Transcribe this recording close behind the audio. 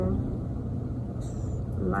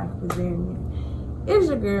life resilient. It's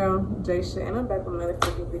your girl, Jaysha, and I'm back with another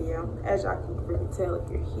freaking video. As y'all can freaking tell if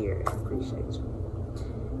you're here, I appreciate you.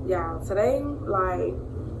 Y'all, today, like,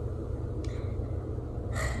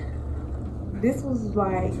 this was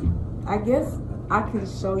like, I guess I can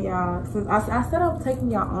show y'all, since I said I'm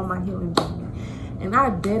taking y'all on my healing journey. And I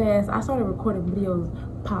started recording videos.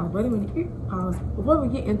 Pause, wait a minute, pause. Before we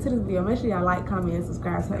get into this video, make sure y'all like, comment, and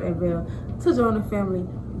subscribe, hit that bell to join the family.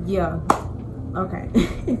 Yeah, okay.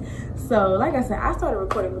 So, like I said, I started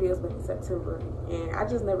recording videos back in September, and I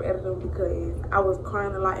just never edited them because I was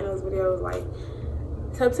crying a lot in those videos. Like,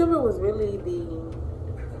 September was really the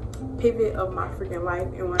pivot of my freaking life,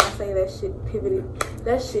 and when I say that shit pivoted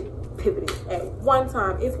at one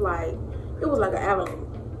time. It was like an avalanche.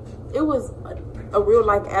 It was a real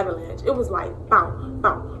life avalanche. It was like bow,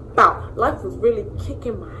 bow, bow. Life was really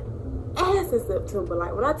kicking my ass in September.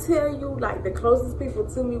 Like, when I tell you, like, the closest people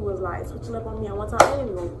to me was like switching up on me at one time. I ain't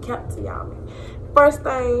even gonna cap to y'all, man. First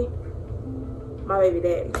thing, my baby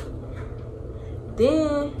daddy.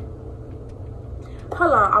 Then,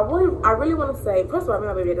 hold on, I really want to say, first of all,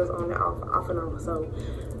 my baby daddy was on and off and on. So,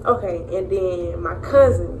 okay, and then my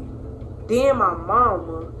cousin, then my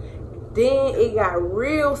mama. Then it got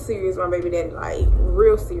real serious, my baby daddy, like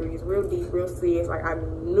real serious, real deep, real serious. Like, I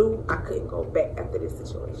knew I couldn't go back after this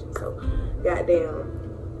situation. So, goddamn,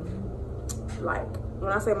 like,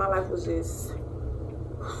 when I say my life was just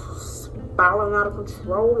spiraling out of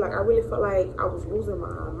control, like, I really felt like I was losing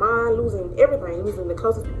my mind, losing everything, losing the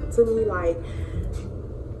closest people to me. Like,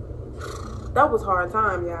 that was a hard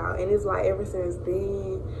time, y'all. And it's like, ever since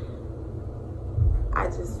then, I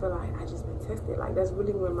just feel like I just been tested. Like, that's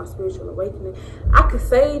really when my spiritual awakening, I could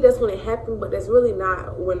say that's when it happened, but that's really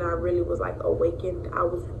not when I really was like awakened. I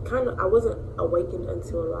wasn't awakened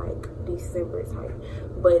until like December type,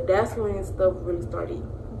 but that's when stuff really started.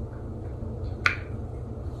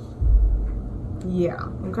 Yeah,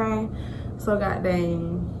 okay. So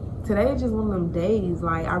goddamn, today is just one of them days.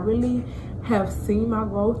 Like, I really have seen my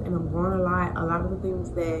growth, and I'm growing a lot. A lot of the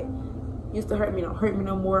things that used to hurt me don't hurt me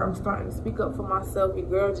no more. I'm starting to speak up for myself. Your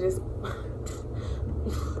girl just,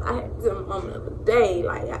 I had to a moment of the day,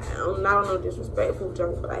 like, I'm not on no disrespectful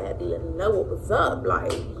junk, but I had to let them know what was up.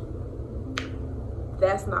 Like,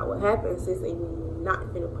 that's not what happened, sis, and you're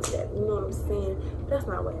not gonna put that, you know what I'm saying? That's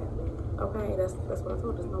not what happened, okay? That's what I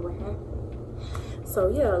told you, that's not what happened. So,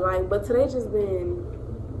 yeah, like, but today's just been,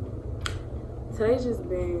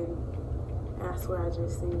 I swear I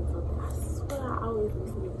just seen something. I swear I always be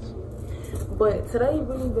seeing shit. But today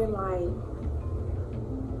really been like,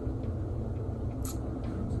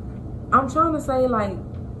 I'm trying to say, like,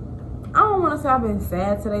 I don't want to say I've been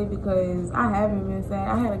sad today because I haven't been sad.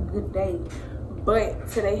 I had a good day. But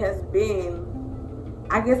today has been,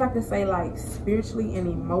 I guess I could say, like, spiritually and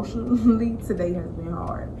emotionally, today has been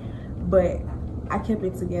hard. But I kept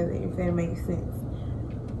it together, if that makes sense.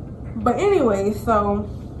 But anyway, so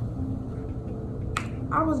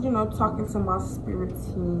I was, you know, talking to my spirit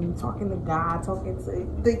team, talking to God, talking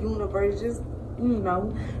to the universe, just, you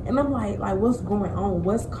know, and I'm like, what's going on?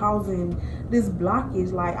 What's causing this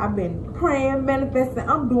blockage? Like, I've been praying, manifesting,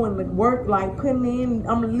 I'm doing the work, like,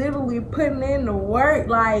 I'm literally putting in the work,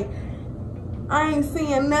 like, I ain't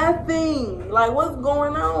seeing nothing. Like, what's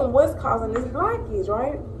going on? What's causing this blockage,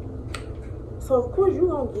 right? So, of course, you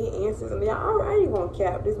gonna get answers. And I ain't gonna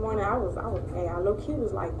cap. This morning, I low-key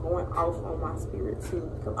was, like, going off on my spirit, too.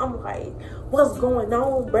 Because I'm like, what's going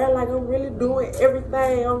on, bro? Like, I'm really doing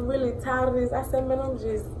everything. I'm really tired of this. I said, man, I'm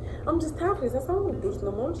just tired of this. That's all I'm gonna do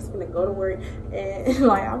no more. I'm just gonna go to work. And,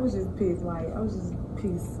 like, I was just pissed. Like, I was just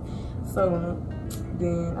pissed. So,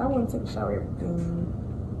 then I went to take a shower, everything.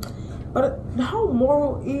 But the whole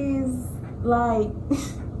moral is, like,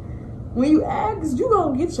 when you ask, you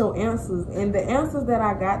gonna get your answers. And the answers that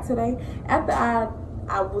I got today, after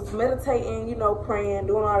I was meditating, you know, praying,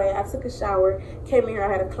 doing all that, I took a shower, came in here,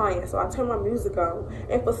 I had a client, so I turned my music on.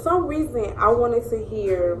 And for some reason, I wanted to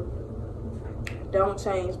hear Don't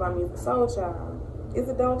Change by Music Soul Child. Is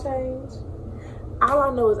it Don't Change? All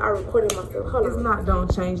I know is I recorded myself. It's not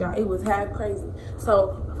Don't Change, y'all. It was Half Crazy.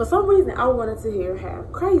 So, for some reason, I wanted to hear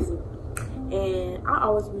Half Crazy. And I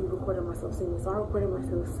always be recording myself singing, so I recorded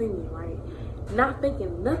myself singing, right? Not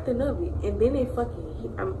thinking nothing of it, and then it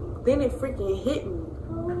freaking hit me.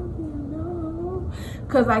 Oh no,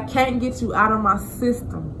 cause I can't get you out of my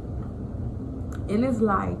system, and it's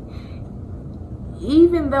like,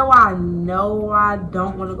 even though I know I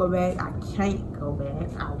don't want to go back, I can't go back,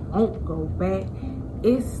 I won't go back.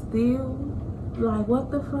 It's still like,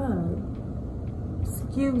 what the fuck?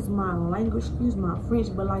 Excuse my language, excuse my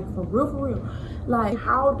French, but like, for real, like,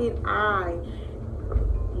 how did I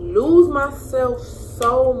lose myself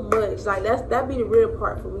so much. Like that be the real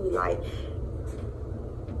part for me. Like,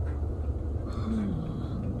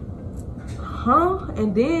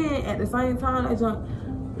 and then at the same time,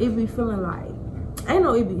 it be feeling like,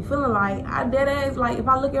 it be feeling like, I dead ass, like, if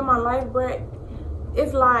I look at my life, bruh,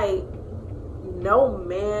 it's like no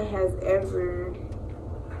man has ever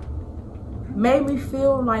made me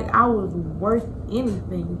feel like I was worth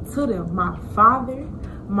anything to them. My father,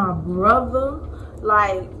 my brother,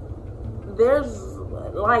 like, there's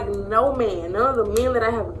like no man, none of the men that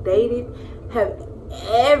I have dated have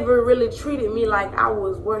ever really treated me like I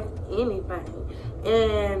was worth anything.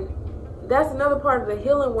 And that's another part of the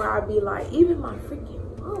healing where I be like, even my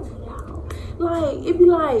freaking mom, y'all, like, it be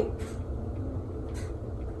like,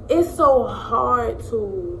 it's so hard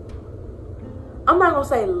to, I'm not gonna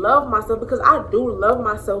say love myself, because I do love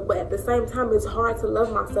myself, but at the same time, it's hard to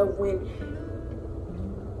love myself when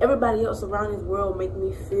everybody else around this world make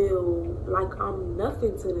me feel like I'm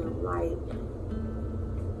nothing to them. Like,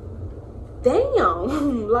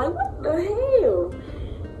 damn, like, what the hell?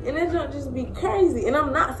 And it don't just be crazy. And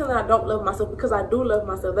I'm not saying that I don't love myself, because I do love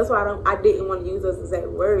myself. That's why I didn't want to use those exact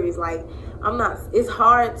words. Like, it's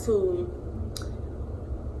hard to,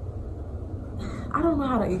 I don't know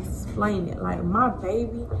how to explain it. Like, my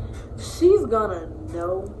baby, she's gonna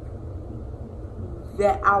know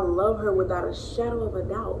that I love her without a shadow of a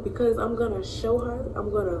doubt, because I'm gonna show her, I'm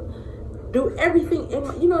gonna do everything in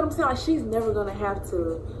my, you know what I'm saying? Like, she's never gonna have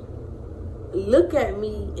to look at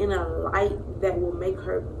me in a light that will make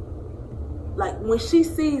her, like, when she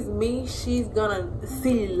sees me, she's gonna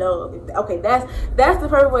see love. Okay, that's the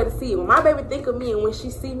perfect way to see it. When my baby think of me and when she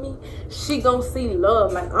see me, she gonna see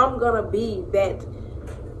love. Like, I'm gonna be that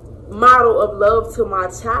model of love to my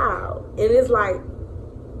child. And it's like,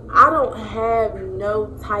 I don't have no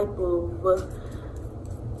type of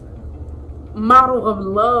model of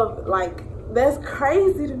love. Like, that's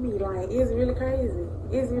crazy to me. Like, it's really crazy.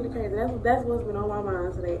 It's really crazy. That's what's been on my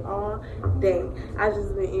mind today all day. I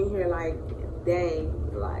just been in here like, dang,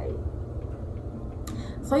 like.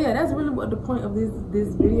 So yeah, that's really what the point of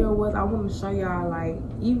this video was. I want to show y'all, like,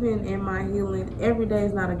 even in my healing, every day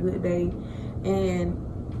is not a good day, and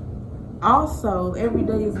also every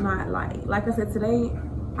day is not like I said, today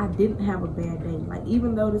I didn't have a bad day. Like,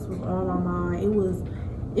 even though this was on my mind,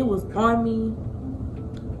 it was on me.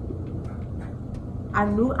 I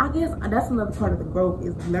guess that's another part of the growth,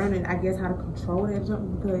 is learning, I guess, how to control that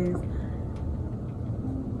jump, because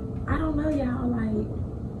I don't know, y'all, like,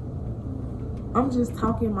 I'm just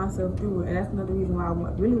talking myself through it. And that's another reason why I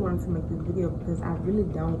really wanted to make this video, because I really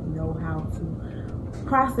don't know how to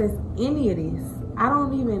process any of this. I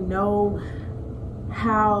don't even know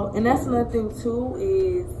how. And that's another thing too,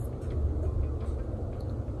 is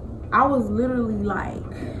I was literally like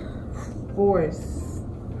forced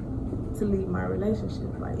to leave my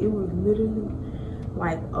relationship. Like, it was literally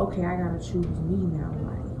like, okay, I gotta choose me now.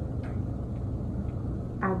 Like,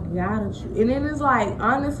 I gotta choose. And then it's like,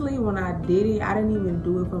 honestly, when I did it, I didn't even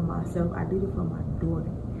do it for myself. I did it for my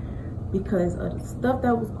daughter, because of the stuff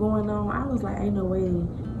that was going on. I was like, ain't no way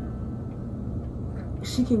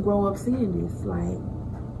she can grow up seeing this. Like,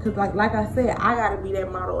 because like I said, I gotta be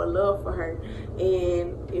that model of love for her.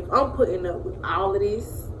 And if I'm putting up with all of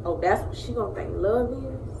this, oh, that's what she gonna think love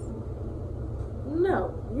is?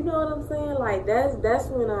 No, you know what I'm saying? Like, that's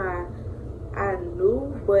when I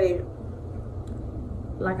knew. But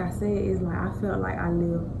like I said, it's like, I felt like I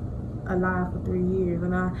lived alive for 3 years,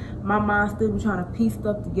 and my mind still be trying to piece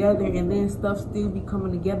stuff together, and then stuff still be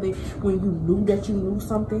coming together when you knew that you knew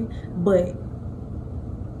something, but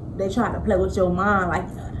they try to play with your mind, like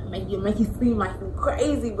make you seem like you're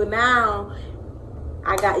crazy. But now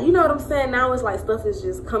I got, you know what I'm saying? Now it's like stuff is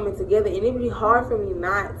just coming together, and it be hard for me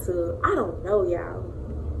not to, I don't know, y'all.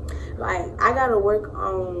 Like, I gotta work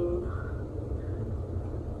on,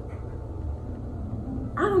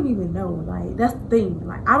 I don't even know. Like, that's the thing.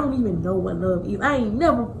 Like, I don't even know what love is. I ain't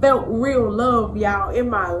never felt real love, y'all, in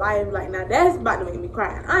my life. Like, now that's about to make me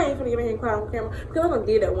cry. I ain't finna get in here and cry on camera, because I done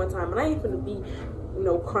did that one time, and I ain't finna be, you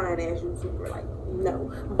know, crying ass YouTuber. Like,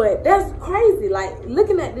 no. But that's crazy. Like,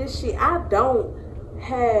 looking at this shit, I don't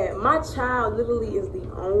have, my child literally is the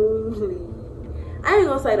only, I ain't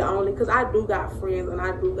gonna say the only, because I do got friends and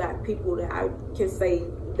I do got people that I can say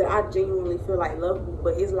that I genuinely feel like love me.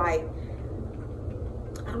 But it's like,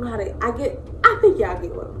 I don't know how to, I think y'all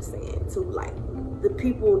get what I'm saying too. Like, the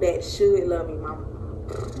people that should love me,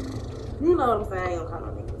 you know what I'm saying? I ain't gonna call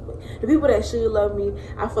no niggas, but the people that should love me,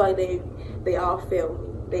 I feel like they all failed me.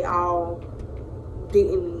 They all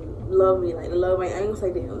didn't love me. Like, the love, I ain't gonna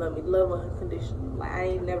say didn't love me. Love was unconditional. Like, I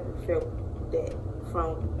ain't never felt that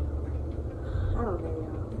from, I don't know,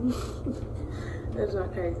 y'all. That's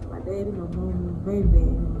not crazy. My daddy, my mom, my baby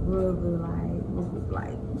daddy, my brother,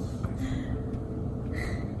 like.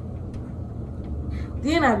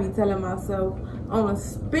 Then I be telling myself, on a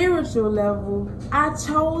spiritual level, I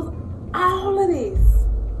chose all of this.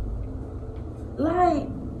 Like,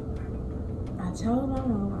 I chose my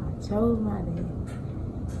mom, I chose my dad.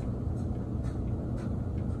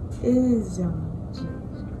 It's just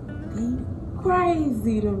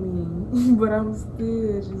crazy to me, but I'm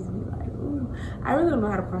still just be like, ooh. I really don't know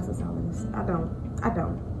how to process all of this. I don't.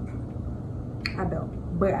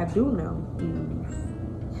 But I do know is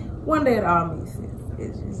one day it all makes sense.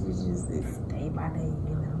 It's day by day,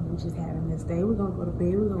 you know. We just having this day. We're gonna go to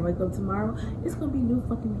bed. We're gonna wake up tomorrow. It's gonna be new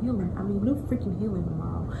fucking healing. I mean, new freaking healing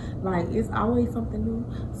tomorrow. Like, it's always something new.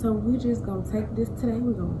 So we just gonna take this today.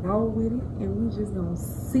 We're gonna roll with it, and we just gonna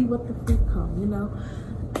see what the freak come. You know.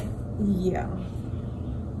 Yeah.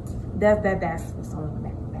 That's what's on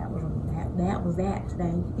that. That was that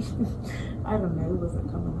today. I don't know. It wasn't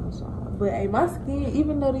coming out, y'all. But hey, my skin,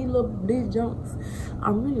 even though these little big junks,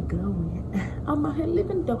 I'm really glowing. I'm out here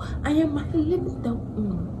living though. I am out here living though.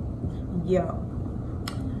 Yo.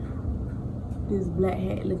 This black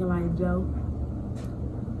hat looking like Joe.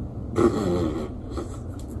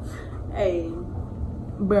 Hey.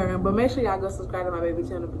 But make sure y'all go subscribe to my baby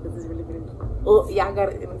channel because it's really good. Oh, y'all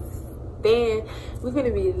gotta understand. We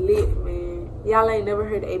finna be lit, man. Y'all ain't never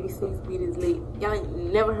heard the ABCs be this lit. Y'all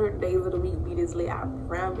ain't never heard the days of the week be this lit. I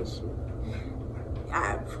promise you.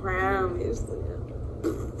 I promise you.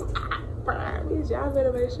 I promise. Y'all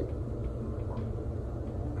better make sure.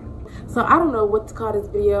 So I don't know what to call this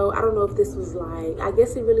video. I don't know if this was like, I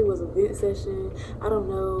guess it really was a vent session. I don't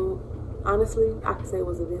know. Honestly, I could say it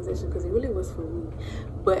was a vent session because it really was for me.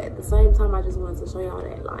 But at the same time, I just wanted to show y'all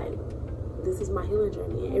that, like, this is my healing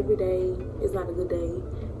journey. And every day is not a good day.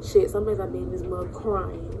 Shit, sometimes I be in this mug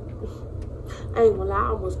crying. I ain't gonna lie, I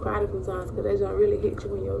almost cried a few times because that junk really hit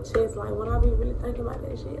you in your chest. Like, when I be really thinking about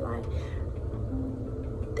that shit, like,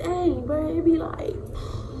 dang, bro, it be like,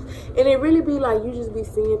 and it really be like, you just be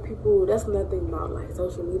seeing people. That's nothing about, like,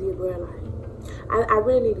 social media, bro. Like, I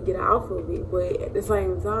really need to get off of it, but at the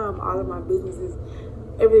same time, all of my businesses,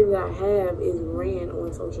 everything that I have is ran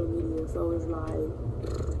on social media. So it's like,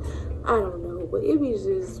 I don't know, but it be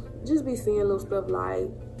just be seeing little stuff like,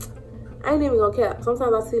 I ain't even gonna cap.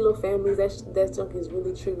 Sometimes I see little families, that junk is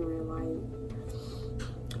really triggering,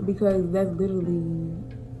 like, because that's literally,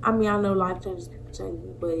 I mean, I know life changes, people change,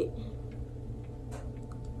 but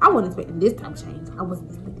I wasn't expecting this type of change. I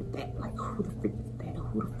wasn't expecting that. Like, who the freak is that?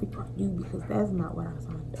 Who the freak are you? Because that's not what I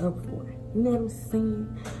signed up for. You know what I'm saying?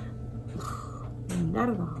 Not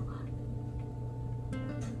at all.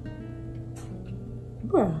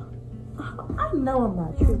 Bruh. I know I'm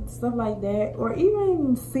not tricked, stuff like that, or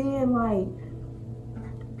even seeing like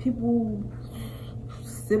people,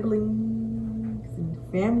 siblings and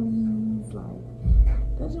families, like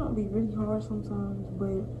that's gonna be really hard sometimes.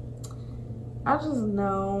 But I just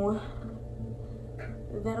know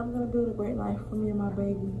that I'm gonna build a great life for me and my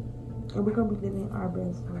baby, and we're gonna be living our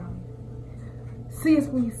best life. See us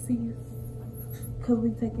when you see us, cause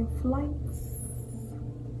we taking flights.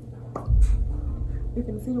 We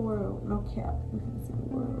can see the world, no cap. We can see the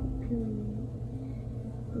world, period.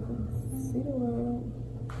 We can see the world.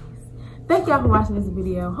 Thank y'all for watching this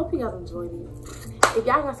video. Hope you guys enjoyed it. If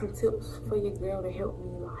y'all got some tips for your girl to help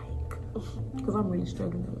me, like, because I'm really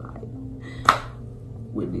struggling, like,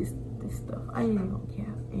 with this stuff. I ain't even gonna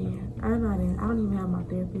cap. And I don't even have my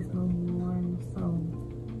therapist no more. And so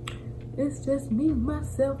it's just me,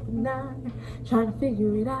 myself, and I trying to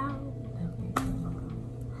figure it out.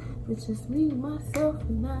 It's just me, myself,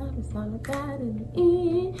 and I. That's all I got in the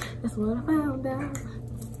end. That's what I found out.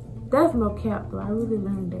 That's no cap, though. I really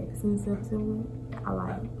learned that since September.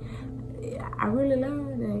 I really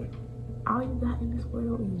learned that all you got in this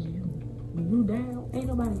world is you. When you down, ain't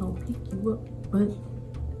nobody gonna pick you up but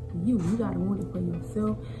you. You gotta want it for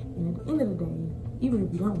yourself. And at the end of the day, even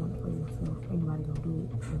if you don't want it for yourself, ain't nobody gonna do it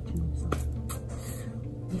but you.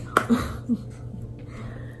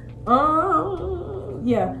 So,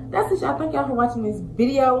 yeah, that's it, y'all. Thank y'all for watching this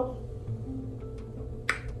video.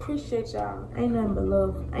 Appreciate y'all. Ain't nothing but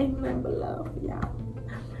love. Ain't nothing but love for y'all.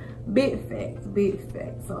 Big facts, big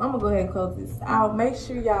facts. So I'm gonna go ahead and close this out. Make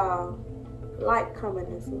sure y'all like, comment,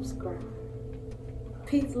 and subscribe.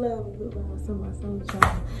 Peace, love, and goodbye. So my son,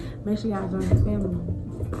 y'all. Make sure y'all join the family.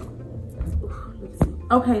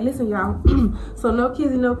 Okay, listen, y'all. So no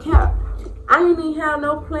kids and no cap. I didn't even have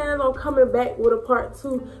no plans on coming back with a part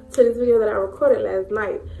 2 to this video that I recorded last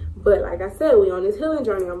night. But like I said, we on this healing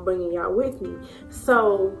journey. I'm bringing y'all with me.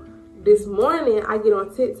 So this morning, I get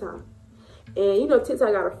on TikTok. And you know,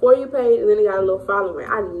 TikTok got a For You page, and then they got a little following.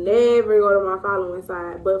 I never go to my following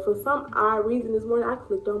side, but for some odd reason this morning I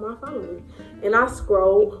clicked on my following, and I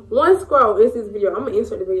scroll. One scroll is this video. I'm gonna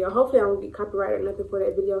insert the video. Hopefully I don't get copyrighted or nothing for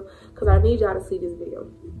that video, because I need y'all to see this video.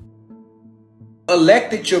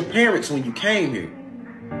 Elected your parents when you came here.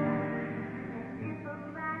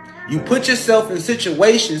 You put yourself in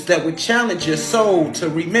situations that would challenge your soul to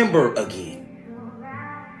remember again.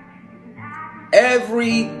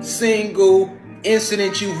 Every single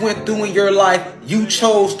incident you went through in your life, you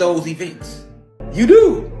chose those events. You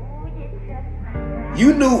do.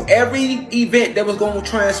 You knew every event that was going to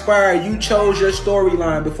transpire. You chose your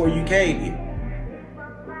storyline before you came here.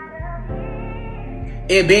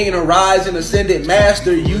 And being a rising ascended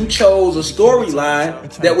master, you chose a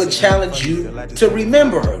storyline that would challenge you to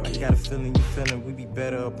remember again.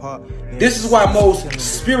 This is why most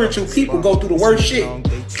spiritual people go through the worst shit.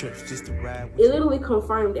 It literally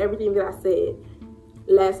confirmed everything that I said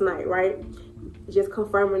last night, right? Just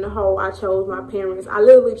confirming the whole, I chose my parents. I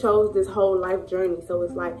literally chose this whole life journey. So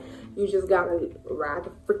it's like, you just gotta ride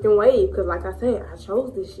the freaking wave. Because like I said, I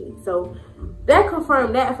chose this shit. So that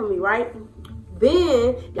confirmed that for me, right?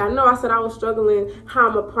 Then, y'all know I said I was struggling how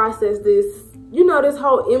I'm gonna process this, you know, this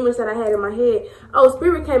whole image that I had in my head. Oh,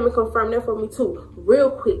 Spirit came and confirmed that for me too, real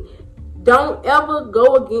quick. Don't ever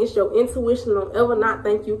go against your intuition. Don't ever not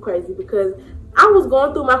think you crazy, because I was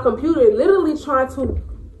going through my computer literally trying to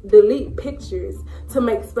delete pictures to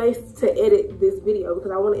make space to edit this video, because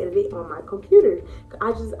I want to edit it on my computer.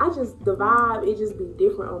 I just the vibe, it just be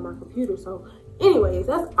different on my computer. So anyways,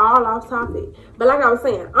 that's all off topic. But like I was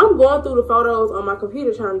saying, I'm going through the photos on my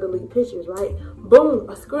computer trying to delete pictures, right? Boom,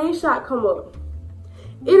 a screenshot come up.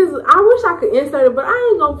 It is, I wish I could insert it, but I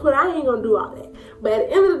ain't gonna do all that. But at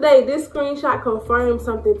the end of the day, this screenshot confirmed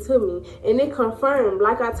something to me. And it confirmed,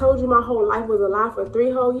 like I told you, my whole life was a lie for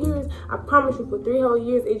 3 whole years. I promise you, for 3 whole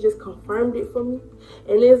years, it just confirmed it for me.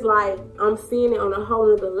 And it's like, I'm seeing it on a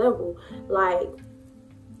whole other level. Like,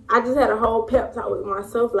 I just had a whole pep talk with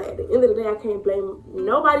myself. Like, at the end of the day, I can't blame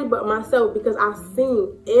nobody but myself, because I've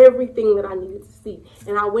seen everything that I needed to see.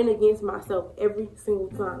 And I went against myself every single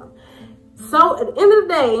time. So at the end of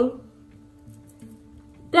the day,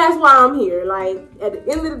 that's why I'm here. Like, at the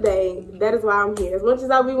end of the day, that is why I'm here. As much as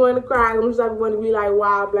I be wanting to cry, as much as I be wanting to be like,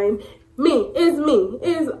 wow, blame me. It's me.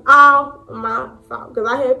 It's all my fault. Because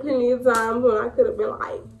I had plenty of times when I could have been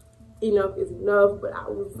like, enough is enough. But I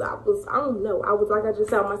don't know. I was, like I just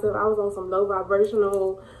told myself, I was on some low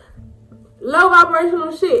vibrational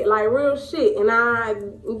shit. Like, real shit. And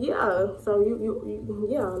yeah. So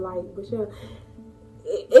yeah, like, but yeah.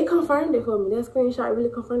 It confirmed it for me. That screenshot really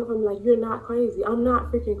confirmed it for me. Like, you're not crazy. I'm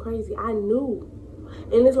not freaking crazy. I knew.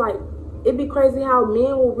 And it's like, it'd be crazy how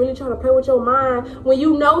men will really try to play with your mind when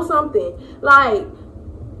you know something. Like,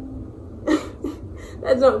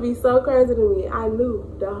 that junk be so crazy to me. I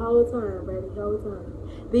knew the whole time, bro. The whole time.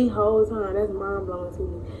 The whole time. That's mind blowing to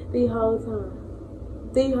me. The whole time.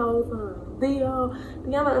 The whole time. Do y'all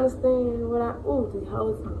not understand what the whole time.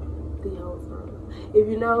 The whole time. If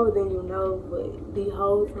you know, then you know, but the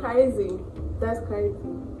whole time. Crazy. That's crazy.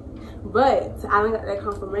 But I got that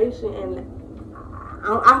confirmation, and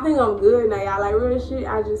I think I'm good now, y'all. Like, real shit,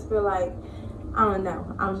 I just feel like, I don't know.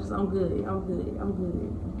 I'm good. I'm good. I'm good.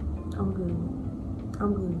 I'm good.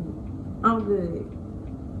 I'm good. I'm good.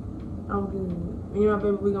 I'm good. You know,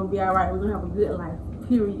 baby, we're gonna be all right. We're gonna have a good life.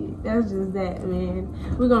 Period. That's just that,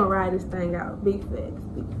 man. We're gonna ride this thing out. Big facts.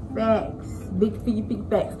 Big facts. Big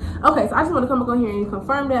facts. Okay, so I just want to come back on here and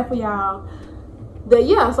confirm that for y'all. That,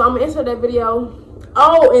 yeah, so I'm gonna insert that video.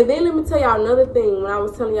 Oh, and then let me tell y'all another thing. When I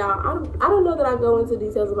was telling y'all, I don't know that I go into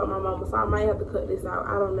details about my mama, so I might have to cut this out.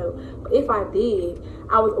 I don't know. But if I did,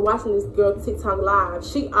 I was watching this girl TikTok live.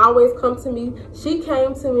 She always comes to me. She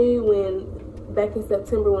came to me back in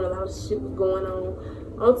September when a lot of shit was going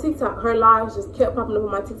on TikTok. Her lives just kept popping up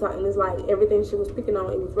on my TikTok, and it's like everything she was speaking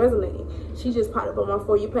on, it was resonating. She just popped up on my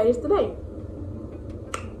For You page today.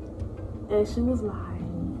 And she was like,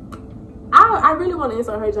 I really want to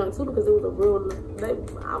insert her junk too, because it was a real,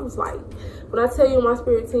 I was like, when I tell you my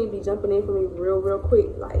spirit team be jumping in for me real quick,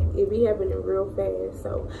 like, it be happening real fast.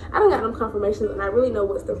 So I done got them confirmations, and I really know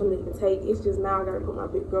what steps I need to take. It's just now I gotta put my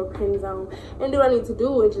big girl panties on and do what I need to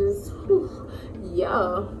do, and just,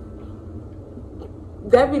 yeah.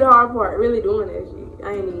 That be the hard part, really doing that shit.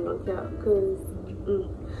 I ain't even gonna count, because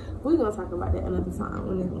we're gonna talk about that another time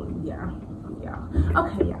when this one, yeah.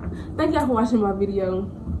 Okay, y'all. Thank y'all for watching my video.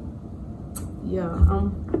 Yeah,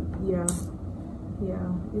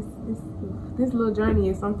 it's this little journey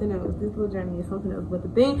is something else. But the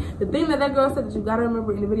thing that girl said that you gotta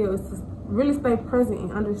remember in the video is to really stay present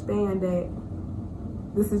and understand that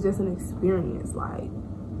this is just an experience. Like,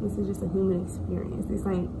 this is just a human experience. This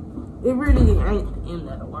ain't, it really ain't the end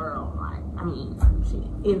of the world. Like, I mean, shit,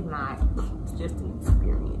 it's not. It's just an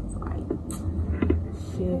experience. Like,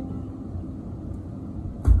 shit.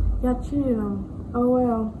 Y'all chill. Oh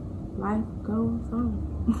well, life goes on.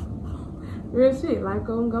 Real shit, life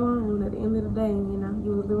go on. At the end of the day, you know,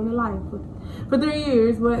 you was living a life for 3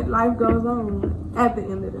 years, but life goes on at the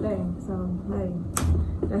end of the day. So, hey,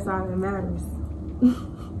 that's all that matters.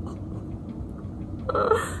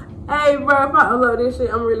 Hey, bro, if I upload this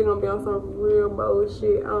shit, I'm really gonna be on some real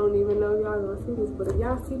bullshit. I don't even know if y'all gonna see this, but if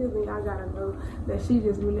y'all see this, then y'all gotta know that she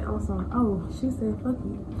just really on some, oh, she said, fuck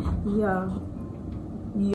you. Yeah.